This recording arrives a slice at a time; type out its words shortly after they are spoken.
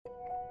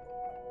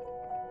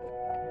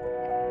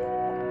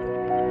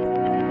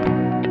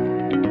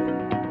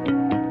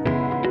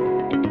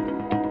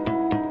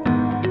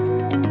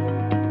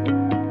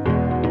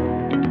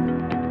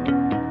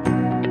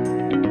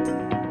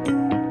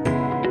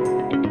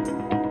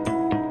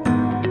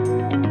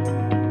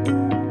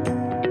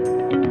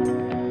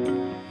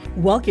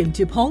Welcome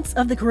to Pulse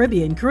of the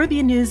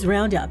Caribbean News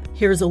Roundup.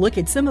 Here's a look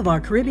at some of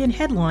our Caribbean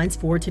headlines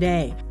for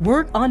today.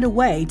 Work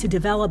underway to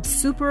develop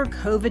super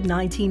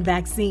COVID-19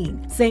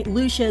 vaccine. St.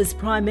 Lucia's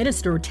Prime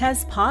Minister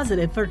tests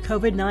positive for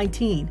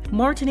COVID-19.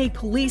 Martinique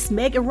police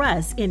make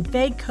arrests in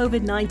fake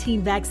COVID-19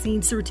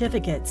 vaccine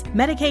certificates.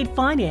 Medicaid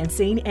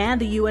financing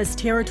and the U.S.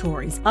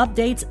 territories.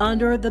 Updates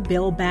under the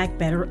Build Back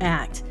Better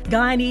Act.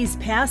 Guyanese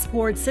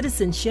passport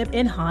citizenship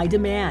in high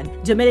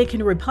demand.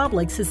 Dominican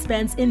Republic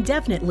suspends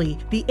indefinitely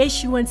the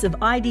issuance of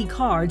ID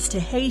cards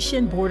to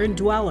Haitian border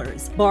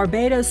dwellers.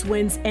 Barbados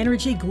wins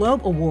Energy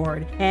Globe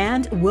Award,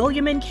 and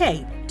William and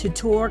Kate to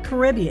tour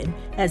Caribbean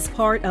as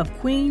part of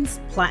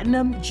Queen's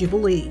Platinum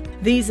Jubilee.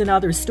 These and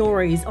other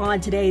stories on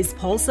today's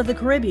Pulse of the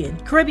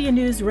Caribbean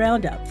News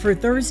Roundup for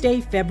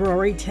Thursday,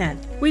 February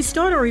 10th. We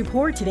start our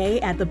report today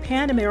at the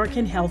Pan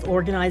American Health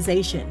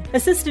Organization.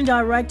 Assistant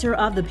Director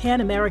of the Pan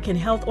American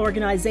Health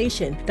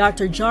Organization,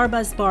 Dr.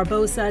 Jarbas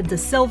Barbosa da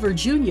Silva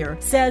Jr.,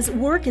 says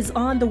work is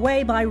on the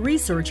way by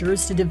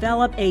researchers to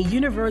develop a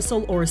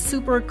universal or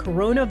super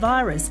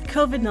coronavirus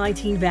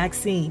COVID-19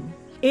 vaccine.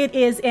 It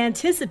is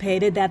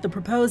anticipated that the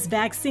proposed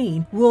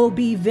vaccine will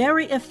be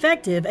very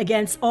effective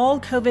against all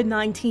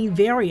COVID-19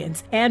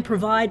 variants and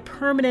provide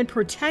permanent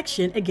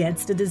protection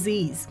against the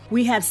disease.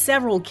 We have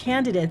several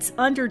candidates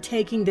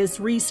undertaking this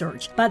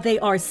research, but they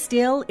are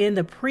still in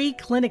the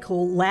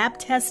preclinical lab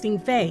testing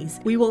phase.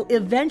 We will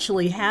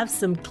eventually have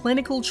some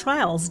clinical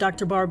trials,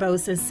 Dr.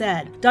 Barbosa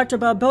said. Dr.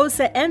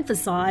 Barbosa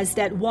emphasized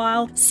that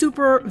while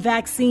super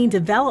vaccine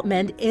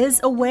development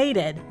is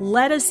awaited,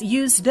 let us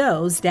use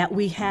those that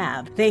we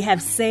have. They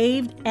have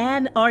saved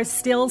and are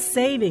still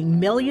saving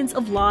millions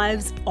of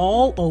lives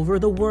all over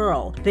the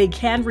world. They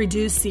can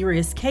reduce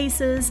serious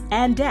cases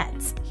and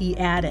deaths, he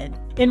added.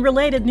 In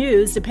related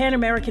news, the Pan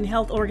American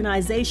Health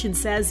Organization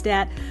says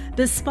that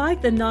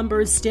despite the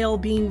numbers still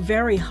being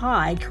very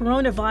high,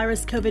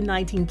 coronavirus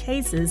COVID-19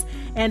 cases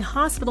and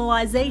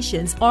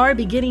hospitalizations are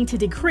beginning to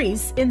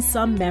decrease in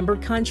some member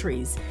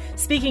countries.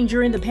 Speaking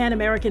during the Pan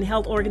American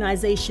Health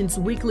Organization's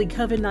weekly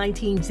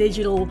COVID-19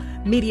 digital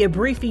media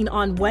briefing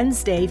on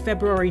Wednesday,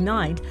 February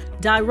 9th,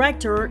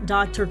 Director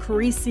Dr.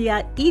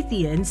 Carissa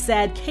Etienne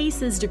said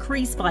cases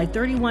decreased by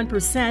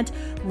 31%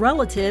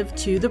 relative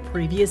to the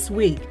previous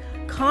week.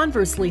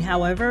 Conversely,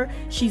 however,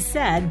 she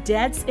said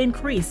deaths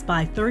increased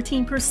by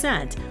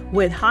 13%,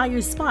 with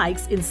higher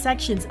spikes in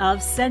sections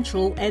of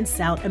Central and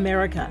South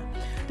America.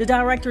 The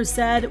director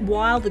said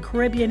while the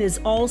Caribbean is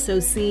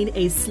also seeing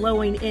a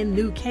slowing in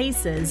new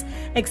cases,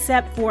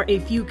 except for a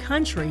few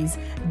countries,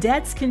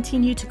 deaths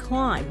continue to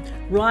climb,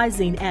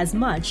 rising as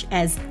much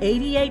as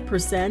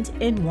 88%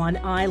 in one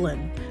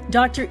island.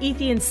 Dr.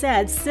 Etienne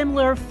said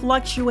similar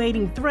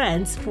fluctuating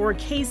trends for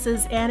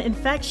cases and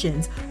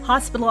infections,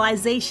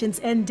 hospitalizations,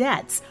 and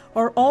deaths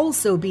are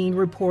also being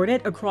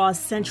reported across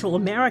Central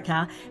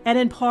America and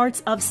in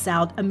parts of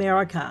South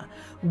America.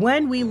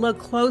 When we look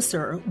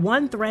closer,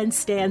 one trend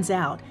stands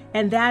out,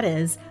 and that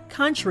is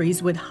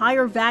countries with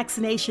higher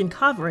vaccination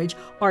coverage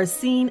are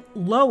seeing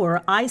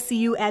lower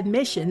ICU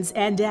admissions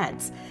and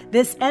deaths.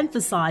 This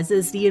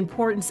emphasizes the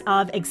importance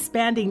of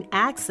expanding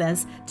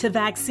access to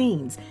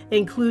vaccines,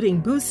 including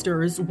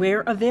boosters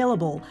where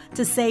available,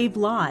 to save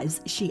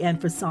lives, she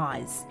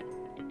emphasized.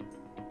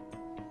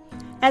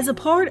 As a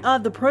part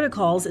of the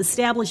protocols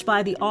established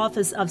by the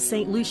Office of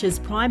St. Lucia's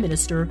Prime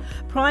Minister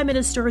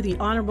the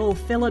Honorable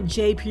Philip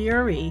J.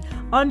 Pierre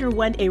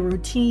underwent a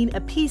routine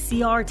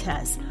PCR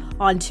test.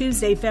 On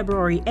Tuesday,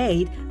 February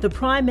 8, the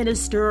Prime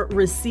Minister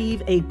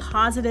received a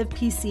positive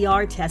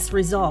PCR test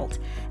result.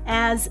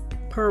 As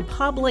per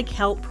public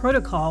health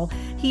protocol,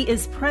 he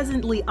is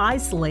presently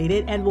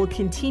isolated and will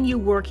continue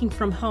working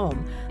from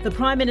home. The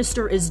Prime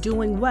Minister is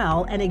doing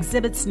well and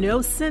exhibits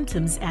no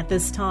symptoms at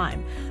this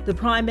time. The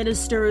Prime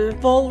Minister's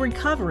full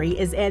recovery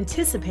is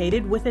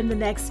anticipated within the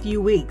next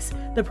few weeks.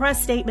 The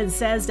press statement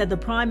says that the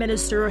Prime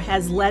Minister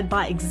has led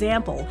by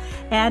example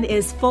and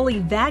is fully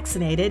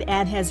vaccinated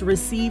and has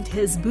received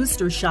his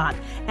booster shot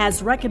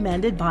as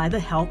recommended by the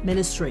Health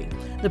Ministry.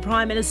 The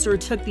Prime Minister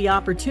took the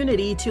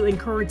opportunity to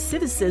encourage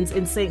citizens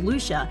in St.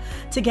 Lucia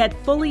to get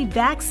fully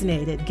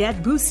vaccinated,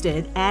 get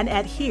boosted, and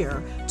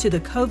adhere to the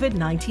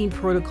COVID-19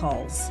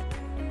 protocols.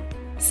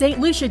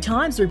 St. Lucia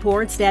Times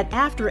reports that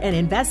after an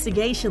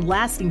investigation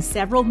lasting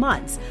several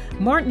months,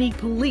 Martinique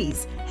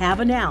police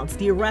have announced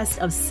the arrest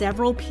of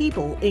several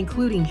people,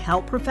 including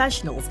health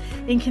professionals,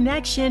 in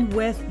connection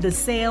with the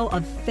sale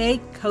of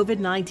fake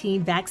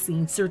COVID-19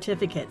 vaccine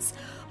certificates.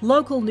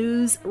 Local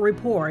news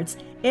reports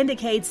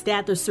indicates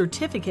that the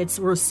certificates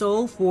were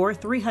sold for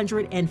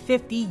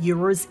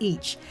 €350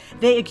 each.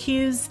 They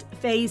accused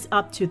face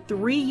up to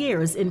 3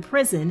 years in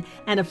prison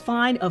and a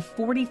fine of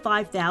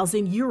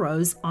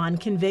 €45,000 on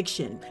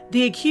conviction.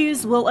 The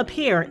accused will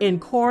appear in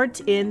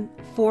court in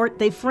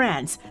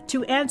Fort-de-France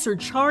to answer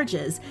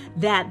charges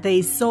that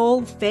they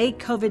sold fake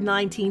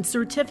COVID-19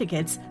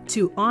 certificates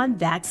to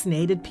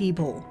unvaccinated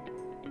people.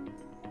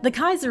 The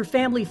Kaiser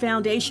Family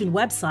Foundation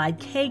website,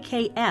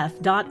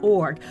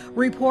 kkf.org,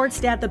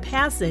 reports that the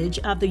passage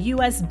of the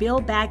U.S.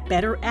 Build Back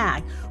Better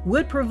Act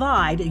would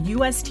provide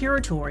U.S.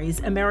 territories,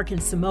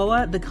 American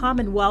Samoa, the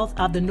Commonwealth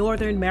of the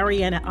Northern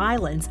Mariana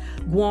Islands,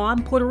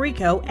 Guam, Puerto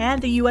Rico,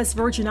 and the U.S.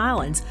 Virgin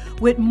Islands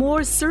with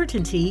more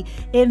certainty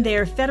in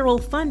their federal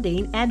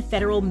funding and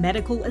federal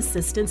medical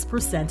assistance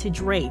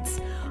percentage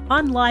rates.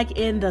 Unlike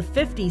in the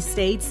 50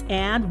 states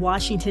and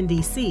Washington,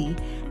 D.C.,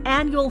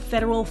 annual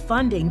federal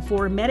funding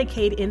for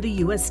Medicaid in the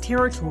U.S.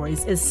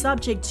 territories is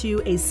subject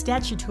to a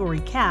statutory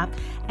cap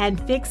and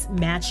fixed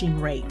matching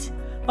rate.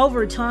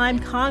 Over time,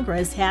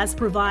 Congress has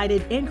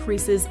provided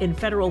increases in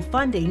federal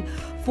funding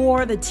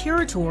for the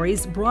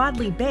territories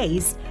broadly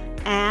based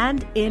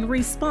and in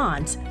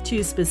response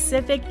to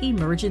specific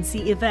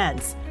emergency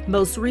events.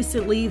 Most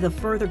recently, the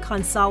Further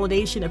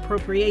Consolidation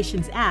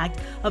Appropriations Act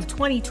of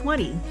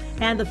 2020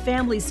 and the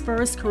Families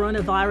First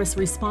Coronavirus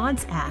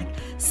Response Act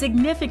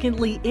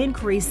significantly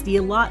increased the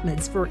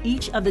allotments for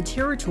each of the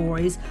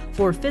territories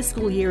for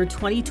fiscal year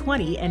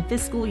 2020 and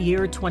fiscal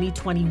year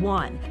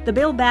 2021. The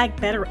Build Back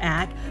Better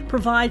Act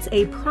provides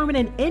a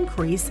permanent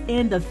increase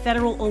in the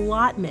federal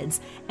allotments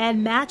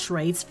and match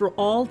rates for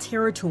all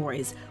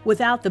territories.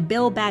 Without the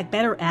Build Back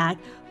Better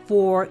Act,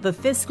 for the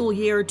fiscal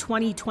year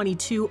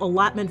 2022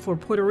 allotment for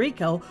Puerto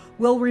Rico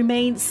will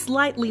remain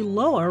slightly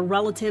lower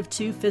relative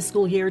to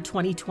fiscal year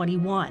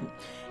 2021.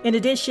 In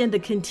addition, the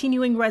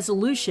continuing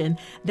resolution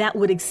that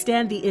would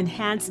extend the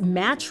enhanced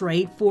match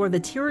rate for the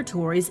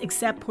territories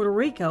except Puerto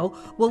Rico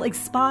will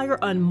expire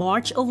on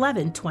March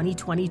 11,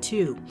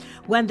 2022.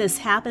 When this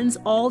happens,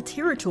 all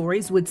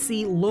territories would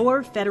see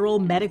lower federal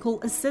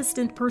medical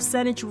assistance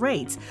percentage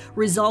rates,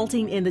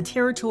 resulting in the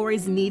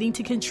territories needing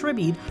to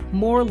contribute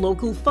more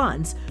local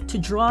funds to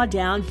draw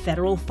down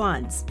federal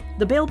funds.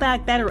 The Build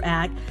Back Better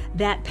Act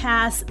that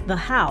passed the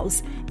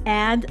House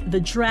and the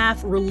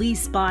draft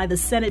released by the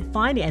Senate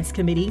Finance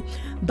Committee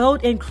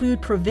both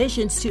include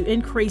provisions to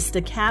increase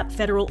the cap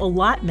federal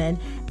allotment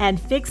and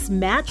fixed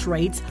match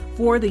rates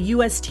for the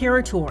U.S.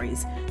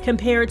 territories.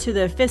 Compared to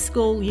the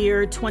fiscal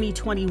year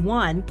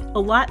 2021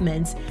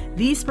 allotments,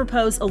 these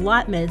proposed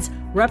allotments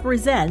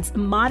represents a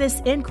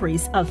modest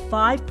increase of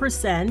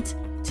 5%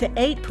 to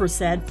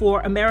 8%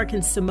 for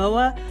American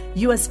Samoa,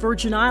 U.S.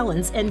 Virgin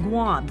Islands, and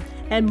Guam,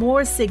 and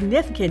more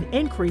significant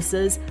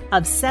increases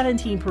of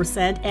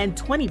 17% and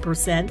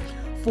 20%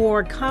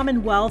 for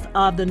Commonwealth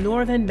of the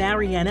Northern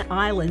Mariana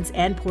Islands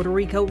and Puerto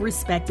Rico,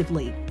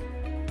 respectively.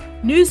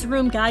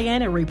 Newsroom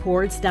Guyana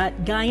reports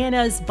that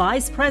Guyana's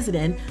Vice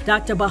President,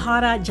 Dr.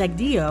 Bahara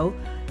Jagdeo,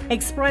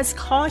 expressed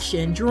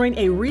caution during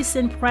a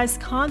recent press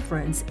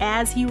conference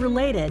as he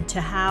related to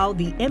how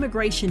the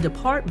Immigration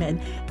Department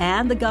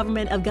and the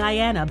government of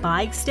Guyana,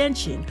 by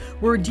extension,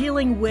 were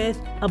dealing with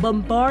a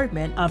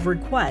bombardment of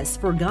requests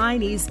for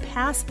Guyanese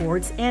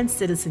passports and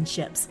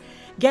citizenships.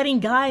 Getting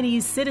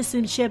Guyanese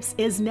citizenships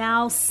is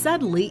now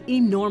suddenly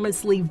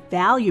enormously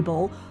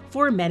valuable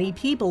for many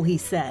people, he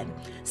said.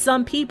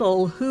 Some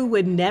people who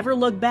would never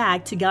look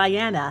back to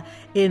Guyana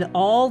in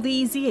all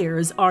these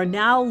years are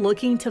now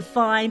looking to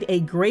find a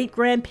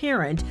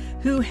great-grandparent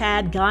who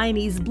had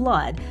Guyanese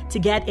blood to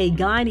get a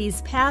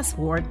Guyanese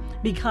passport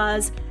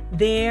because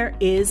there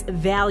is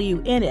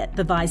value in it,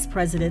 the vice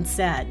president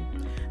said.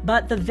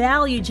 But the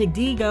value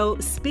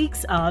Jagdeo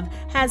speaks of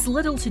has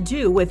little to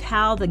do with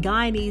how the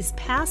Guyanese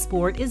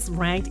passport is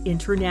ranked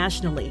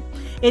internationally.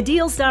 It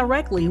deals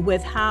directly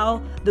with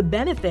how the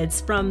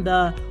benefits from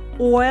the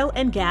oil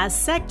and gas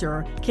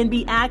sector can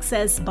be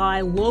accessed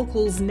by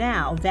locals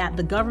now that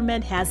the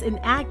government has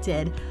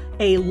enacted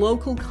a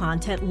local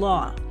content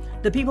law.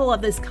 The people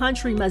of this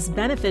country must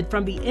benefit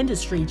from the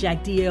industry,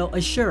 Jagdeo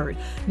assured,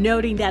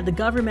 noting that the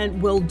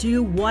government will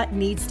do what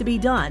needs to be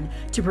done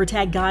to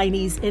protect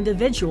Guyanese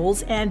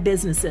individuals and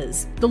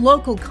businesses. The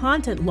local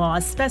content law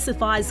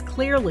specifies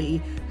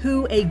clearly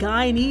who a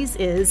Guyanese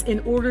is in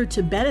order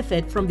to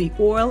benefit from the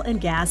oil and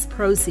gas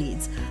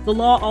proceeds. The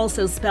law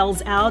also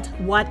spells out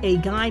what a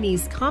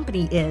Guyanese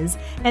company is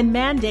and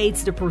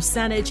mandates the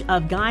percentage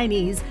of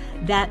Guyanese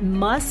that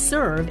must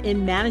serve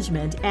in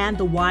management and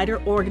the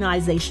wider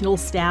organizational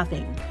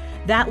staffing.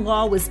 That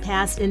law was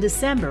passed in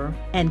December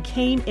and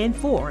came in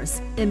force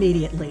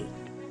immediately.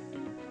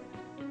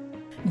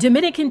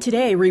 Dominican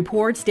Today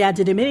reports that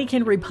the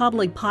Dominican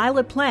Republic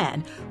pilot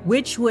plan,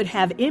 which would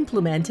have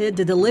implemented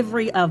the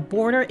delivery of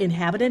border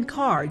inhabitant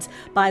cards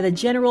by the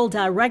General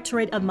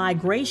Directorate of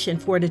Migration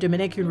for the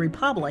Dominican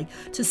Republic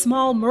to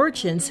small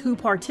merchants who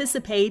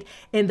participate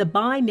in the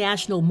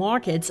binational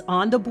markets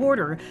on the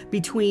border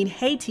between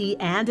Haiti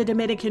and the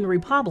Dominican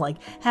Republic,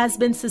 has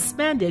been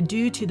suspended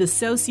due to the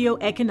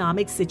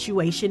socio-economic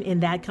situation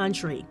in that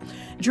country.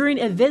 During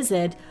a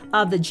visit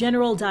of the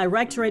General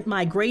Directorate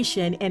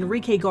Migration,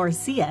 Enrique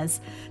Garcia,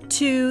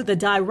 to the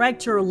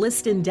director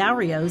Liston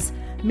Darius,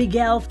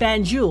 Miguel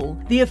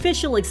Fanjul, the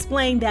official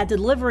explained that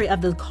delivery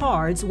of the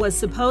cards was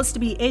supposed to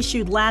be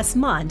issued last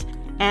month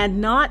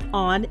and not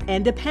on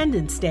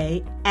Independence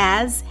Day,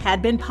 as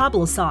had been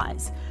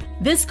publicized.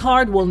 This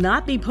card will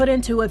not be put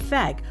into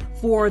effect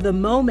for the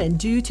moment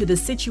due to the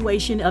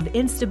situation of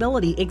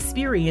instability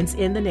experienced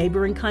in the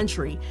neighboring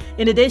country,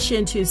 in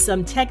addition to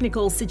some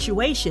technical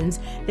situations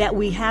that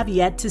we have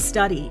yet to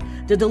study.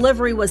 The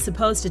delivery was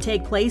supposed to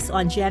take place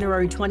on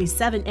January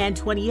 27 and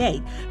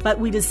 28, but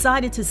we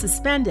decided to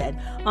suspend it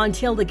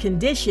until the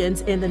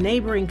conditions in the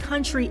neighboring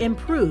country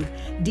improve,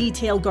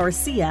 detailed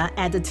Garcia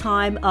at the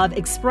time of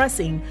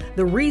expressing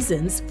the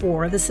reasons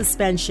for the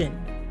suspension.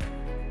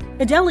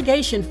 A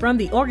delegation from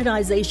the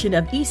Organization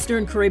of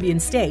Eastern Caribbean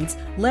States,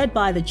 led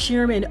by the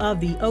chairman of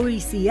the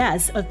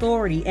OECS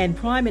Authority and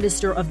Prime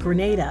Minister of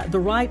Grenada, the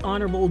Right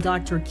Honorable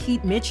Dr.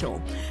 Keith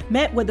Mitchell,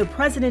 met with the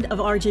President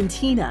of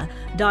Argentina,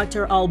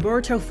 Dr.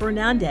 Alberto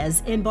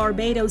Fernandez, in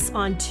Barbados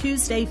on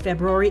Tuesday,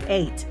 February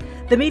 8.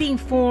 The meeting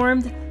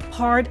formed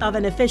part of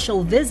an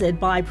official visit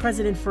by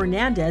President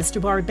Fernandez to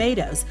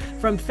Barbados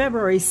from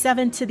February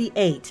 7 to the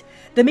 8th.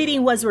 The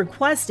meeting was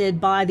requested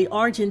by the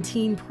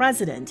Argentine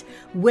president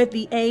with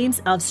the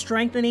aims of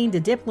strengthening the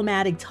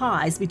diplomatic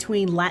ties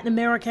between Latin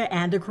America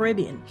and the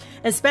Caribbean,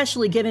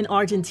 especially given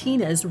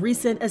Argentina's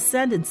recent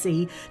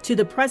ascendancy to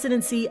the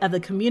presidency of the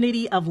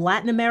Community of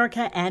Latin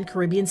America and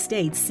Caribbean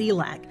States,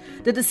 CELAC.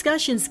 The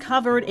discussions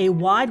covered a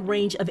wide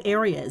range of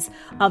areas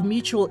of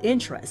mutual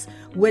interest,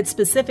 with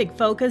specific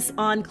focus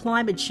on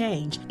climate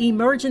change,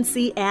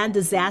 emergency and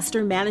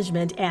disaster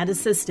management and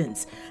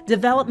assistance,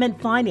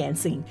 development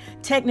financing,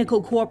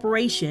 technical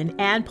cooperation,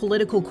 and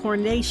political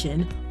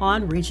coordination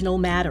on regional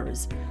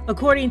matters.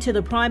 According to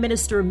the Prime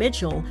Minister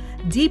Mitchell,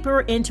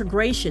 deeper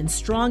integration,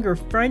 stronger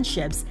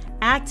friendships,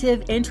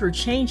 active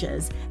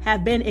interchanges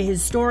have been a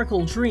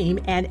historical dream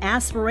and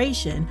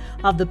aspiration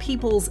of the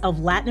peoples of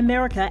Latin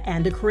America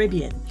and the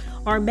Caribbean.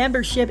 Our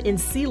membership in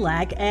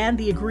CELAC and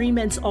the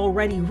agreements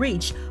already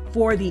reached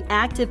for the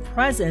active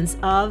presence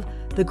of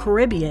the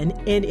Caribbean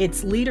in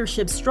its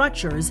leadership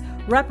structures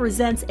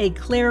represents a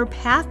clear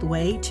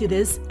pathway to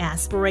this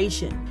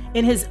aspiration.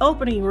 In his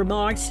opening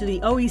remarks to the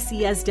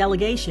OECS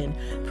delegation,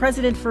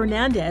 President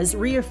Fernandez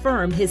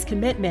reaffirmed his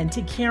commitment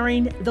to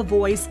carrying the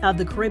voice of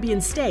the Caribbean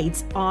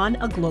states on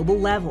a global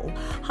level,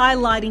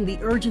 highlighting the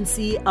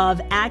urgency of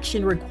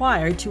action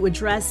required to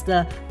address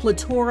the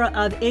plethora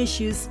of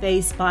issues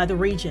faced by the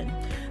region.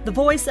 The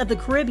voice of the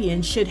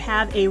Caribbean should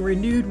have a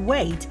renewed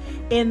weight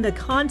in the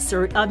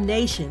concert of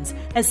nations,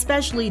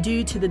 especially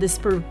due to the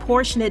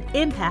disproportionate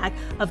impact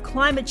of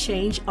climate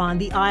change on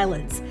the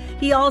islands.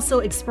 He also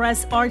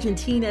expressed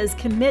Argentina's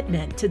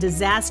commitment to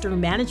disaster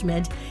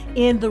management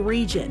in the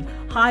region,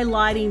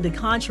 highlighting the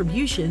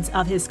contributions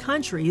of his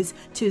countries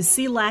to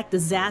CELAC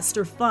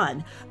Disaster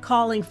Fund,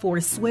 calling for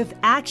swift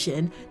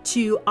action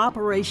to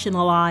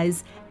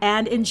operationalize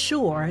and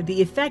ensure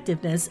the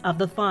effectiveness of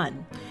the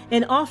fund.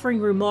 In offering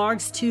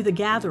remarks to the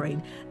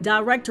gathering,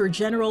 Director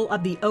General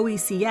of the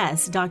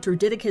OECS, Dr.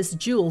 Didacus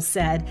Jules,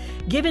 said,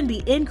 given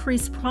the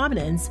increased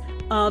prominence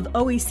of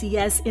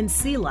OECS in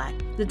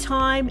CELAC, the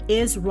time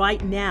is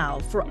right now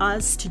for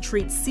us to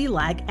treat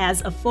CELAC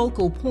as a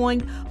focal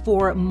point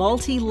for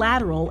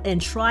multilateral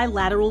and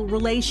trilateral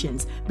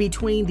relations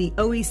between the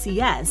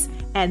OECS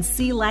and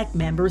CELAC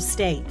member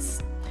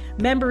states.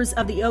 Members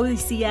of the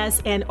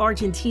OECS and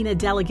Argentina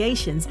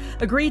delegations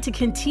agreed to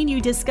continue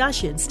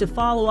discussions to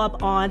follow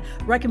up on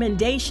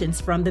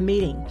recommendations from the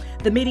meeting.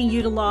 The meeting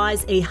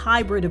utilized a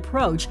hybrid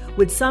approach,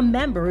 with some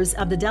members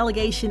of the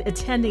delegation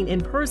attending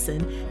in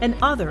person and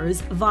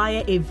others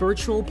via a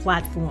virtual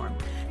platform.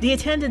 The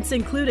attendance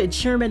included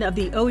Chairman of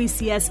the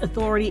OECS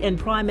Authority and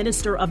Prime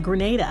Minister of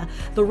Grenada,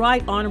 the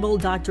Right Honorable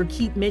Dr.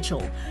 Keith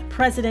Mitchell,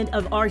 President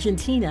of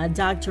Argentina,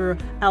 Dr.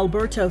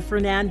 Alberto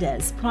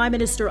Fernandez, Prime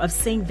Minister of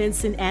St.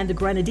 Vincent and the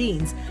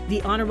Grenadines,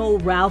 the Honorable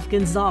Ralph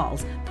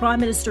Gonzalez, Prime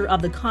Minister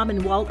of the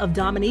Commonwealth of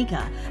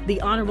Dominica, the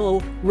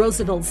Honorable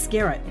Roosevelt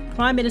Skerrit,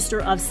 Prime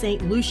Minister of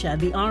St. Lucia,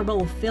 the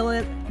Honorable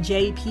Philip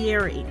J.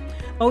 Pieri,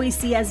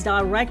 OECS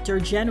Director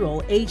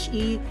General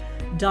H.E.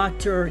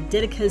 Dr.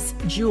 Didacus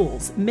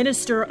Jules,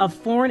 Minister of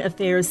Foreign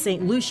Affairs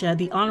St. Lucia,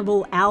 the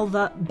Honorable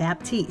Alva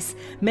Baptiste,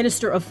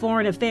 Minister of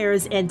Foreign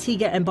Affairs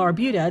Antigua and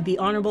Barbuda, the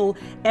Honorable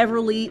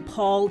Everly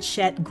Paul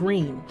Chet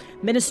Green,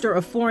 Minister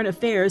of Foreign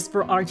Affairs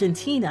for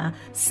Argentina,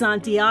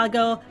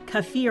 Santiago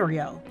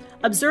Cafiero.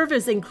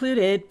 Observers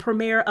included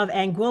Premier of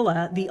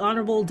Anguilla, the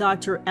Honorable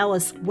Dr.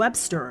 Ellis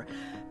Webster,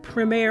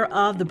 Premier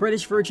of the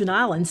British Virgin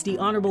Islands, the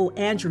Honorable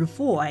Andrew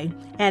Foy,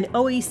 and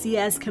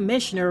OECS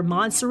Commissioner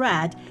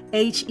Montserrat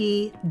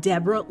H.E.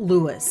 Deborah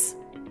Lewis.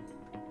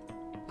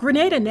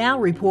 Grenada Now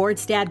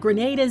reports that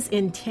Grenada's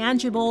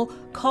intangible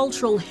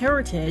cultural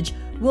heritage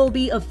will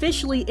be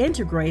officially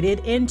integrated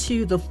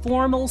into the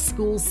formal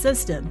school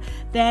system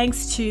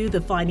thanks to the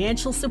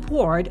financial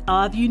support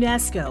of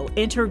UNESCO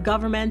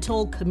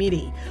Intergovernmental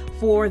Committee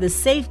for the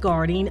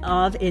Safeguarding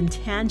of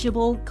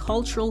Intangible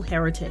Cultural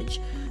Heritage.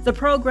 The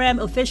program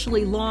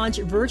officially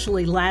launched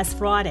virtually last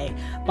Friday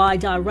by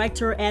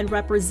Director and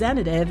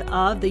Representative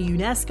of the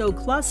UNESCO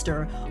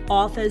Cluster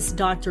Office,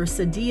 Dr.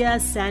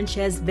 Sadia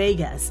Sanchez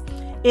Vegas,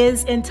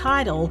 is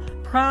entitled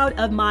Proud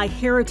of My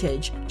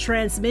Heritage,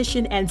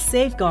 Transmission and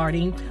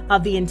Safeguarding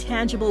of the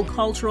Intangible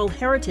Cultural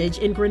Heritage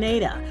in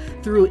Grenada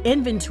through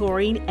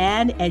Inventorying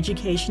and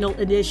Educational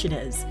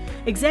Initiatives.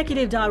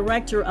 Executive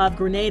Director of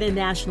Grenada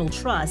National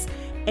Trust,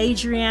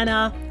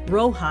 Adriana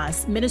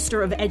Rojas,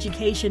 Minister of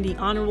Education, the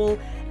Honorable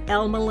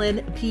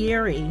Elmelin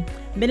Pieri,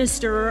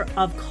 Minister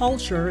of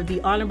Culture, the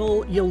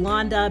Honorable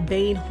Yolanda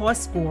Bain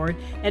Horsford,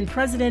 and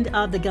President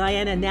of the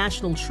Guyana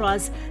National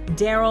Trust,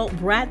 Daryl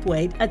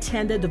Brathwaite,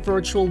 attended the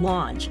virtual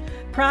launch.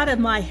 Proud of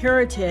My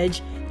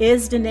Heritage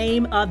is the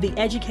name of the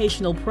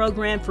educational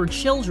program for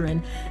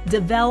children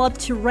developed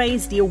to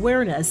raise the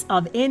awareness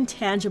of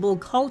intangible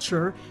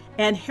culture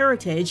and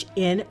heritage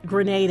in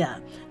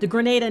Grenada. The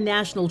Grenada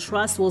National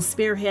Trust will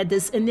spearhead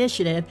this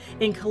initiative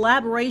in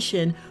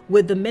collaboration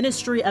with the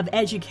Ministry of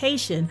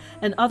Education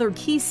and other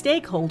key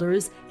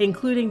stakeholders,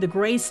 including the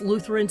Grace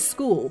Lutheran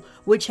School,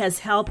 which has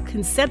helped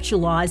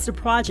conceptualize the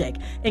project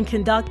and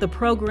conduct the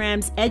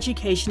program's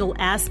educational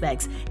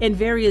aspects in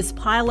various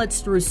pilots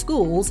through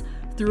schools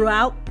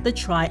throughout the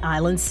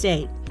Tri-Island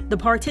state. The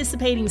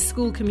participating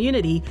school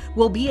community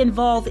will be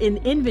involved in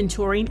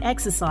inventorying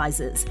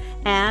exercises,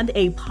 and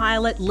a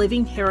pilot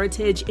living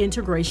heritage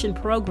integration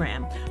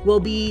program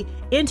will be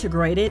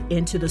integrated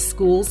into the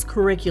school's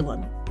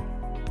curriculum.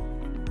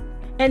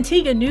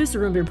 Antigua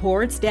Newsroom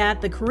reports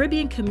that the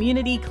Caribbean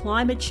Community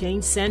Climate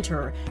Change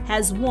Center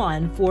has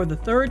won for the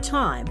third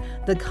time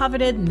the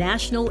coveted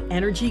National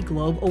Energy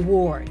Globe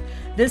Award.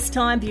 This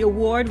time, the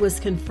award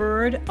was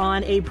conferred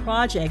on a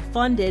project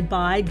funded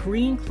by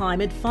Green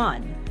Climate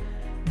Fund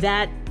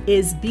that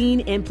is being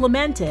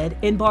implemented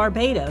in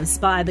Barbados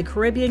by the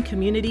Caribbean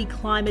Community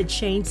Climate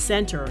Change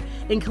Center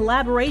in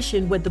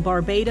collaboration with the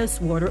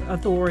Barbados Water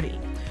Authority.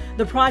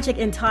 The project,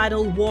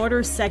 entitled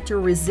Water Sector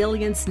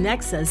Resilience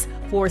Nexus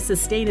for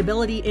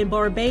Sustainability in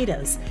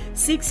Barbados,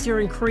 seeks to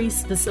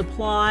increase the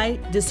supply,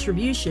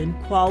 distribution,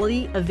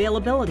 quality,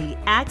 availability,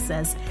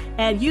 access,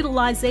 and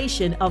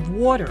utilization of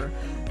water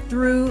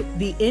through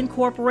the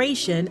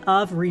incorporation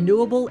of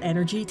renewable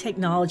energy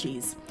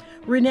technologies.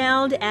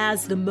 Renowned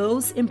as the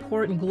most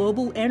important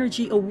global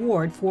energy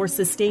award for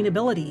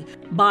sustainability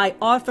by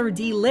Arthur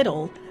D.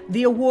 Little,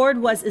 the award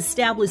was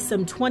established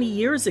some 20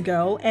 years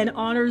ago and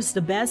honors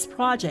the best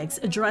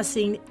projects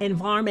addressing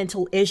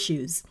environmental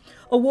issues.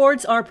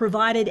 Awards are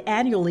provided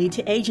annually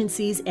to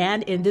agencies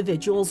and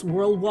individuals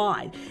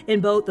worldwide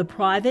in both the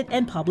private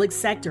and public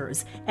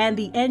sectors and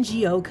the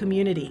NGO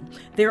community.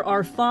 There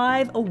are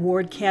 5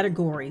 award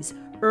categories: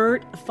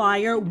 earth,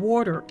 fire,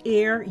 water,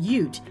 air,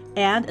 ute,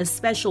 and a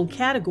special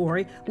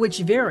category which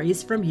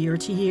varies from year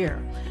to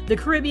year. The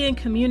Caribbean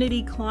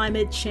Community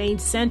Climate Change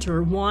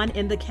Center won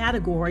in the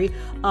category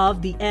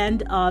of the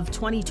end of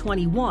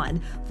 2021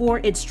 for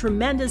its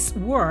tremendous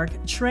work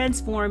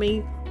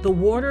transforming the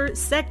water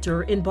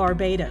sector in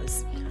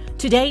Barbados.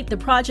 To date, the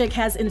project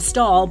has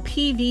installed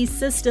PV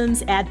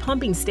systems at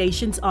pumping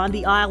stations on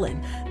the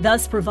island,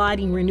 thus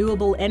providing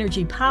renewable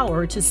energy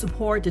power to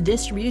support the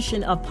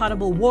distribution of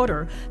potable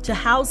water to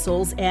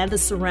households and the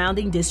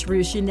surrounding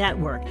distribution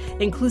network,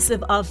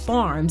 inclusive of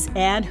farms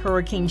and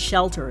hurricane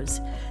shelters.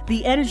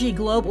 The Energy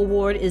Globe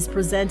Award is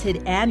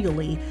presented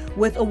annually,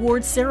 with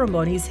award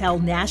ceremonies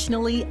held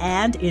nationally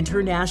and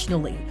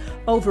internationally.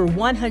 Over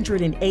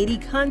 180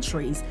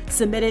 countries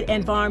submitted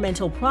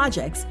environmental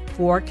projects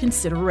for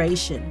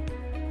consideration.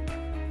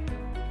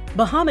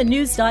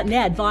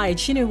 BahamaNews.net via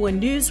Chinua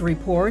News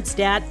reports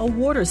that a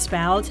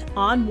waterspout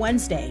on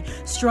Wednesday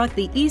struck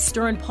the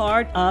eastern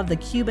part of the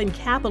Cuban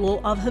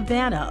capital of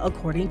Havana,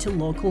 according to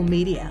local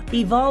media.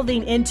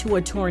 Evolving into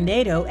a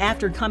tornado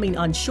after coming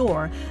on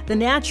shore, the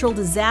natural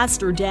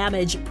disaster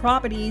damaged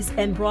properties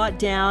and brought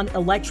down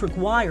electric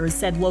wires,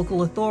 said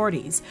local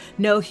authorities.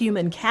 No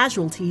human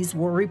casualties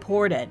were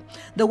reported.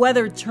 The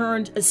weather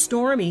turned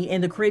stormy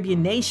in the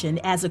Caribbean nation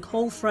as a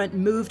cold front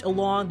moved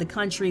along the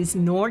country's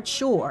north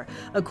shore,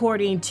 according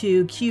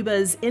to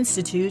Cuba's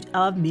Institute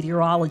of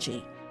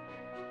Meteorology.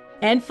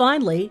 And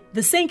finally,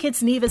 the St.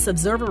 Kitts Nevis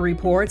Observer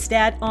reports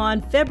that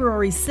on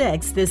February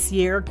 6 this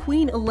year,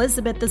 Queen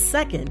Elizabeth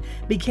II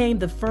became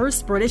the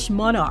first British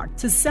monarch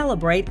to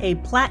celebrate a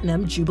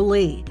Platinum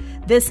Jubilee.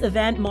 This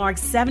event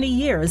marks 70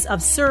 years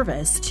of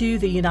service to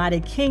the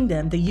United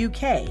Kingdom, the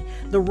UK,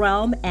 the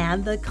realm,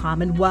 and the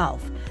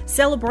Commonwealth.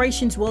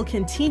 Celebrations will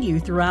continue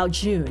throughout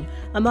June.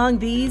 Among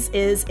these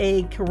is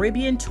a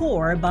Caribbean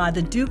tour by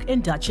the Duke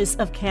and Duchess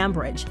of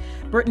Cambridge.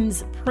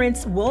 Britain's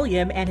Prince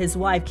William and his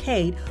wife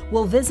Kate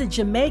will visit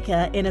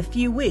Jamaica in a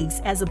few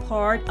weeks as a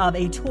part of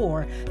a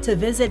tour to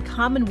visit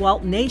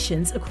Commonwealth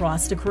nations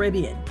across the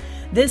Caribbean.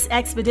 This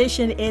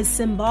expedition is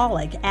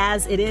symbolic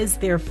as it is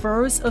their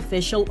first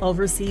official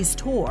overseas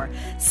tour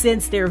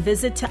since their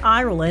visit to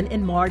Ireland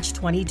in March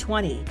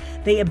 2020.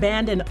 They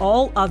abandoned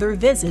all other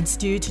visits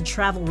due to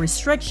travel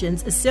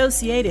restrictions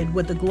associated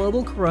with the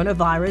global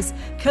coronavirus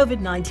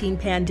COVID-19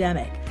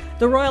 pandemic.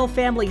 The royal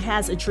family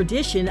has a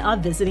tradition of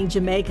visiting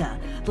Jamaica.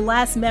 The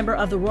last member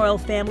of the royal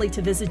family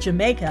to visit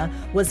Jamaica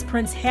was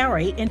Prince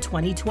Harry in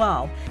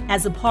 2012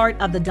 as a part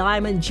of the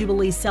Diamond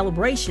Jubilee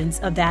celebrations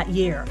of that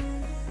year.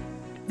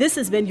 This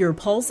has been your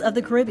Pulse of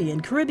the Caribbean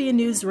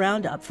News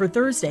Roundup for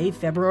Thursday,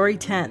 February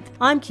 10th.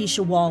 I'm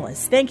Keisha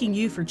Wallace, thanking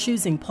you for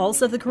choosing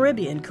Pulse of the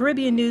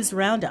Caribbean News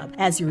Roundup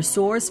as your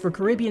source for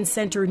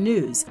Caribbean-centered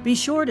news. Be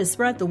sure to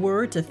spread the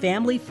word to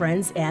family,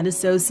 friends, and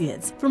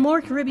associates. For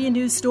more Caribbean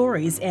news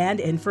stories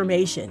and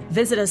information,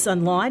 visit us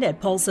online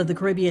at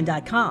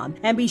pulseofthecaribbean.com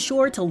and be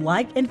sure to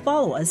like and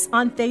follow us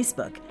on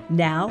Facebook.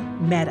 Now,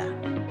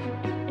 Meta.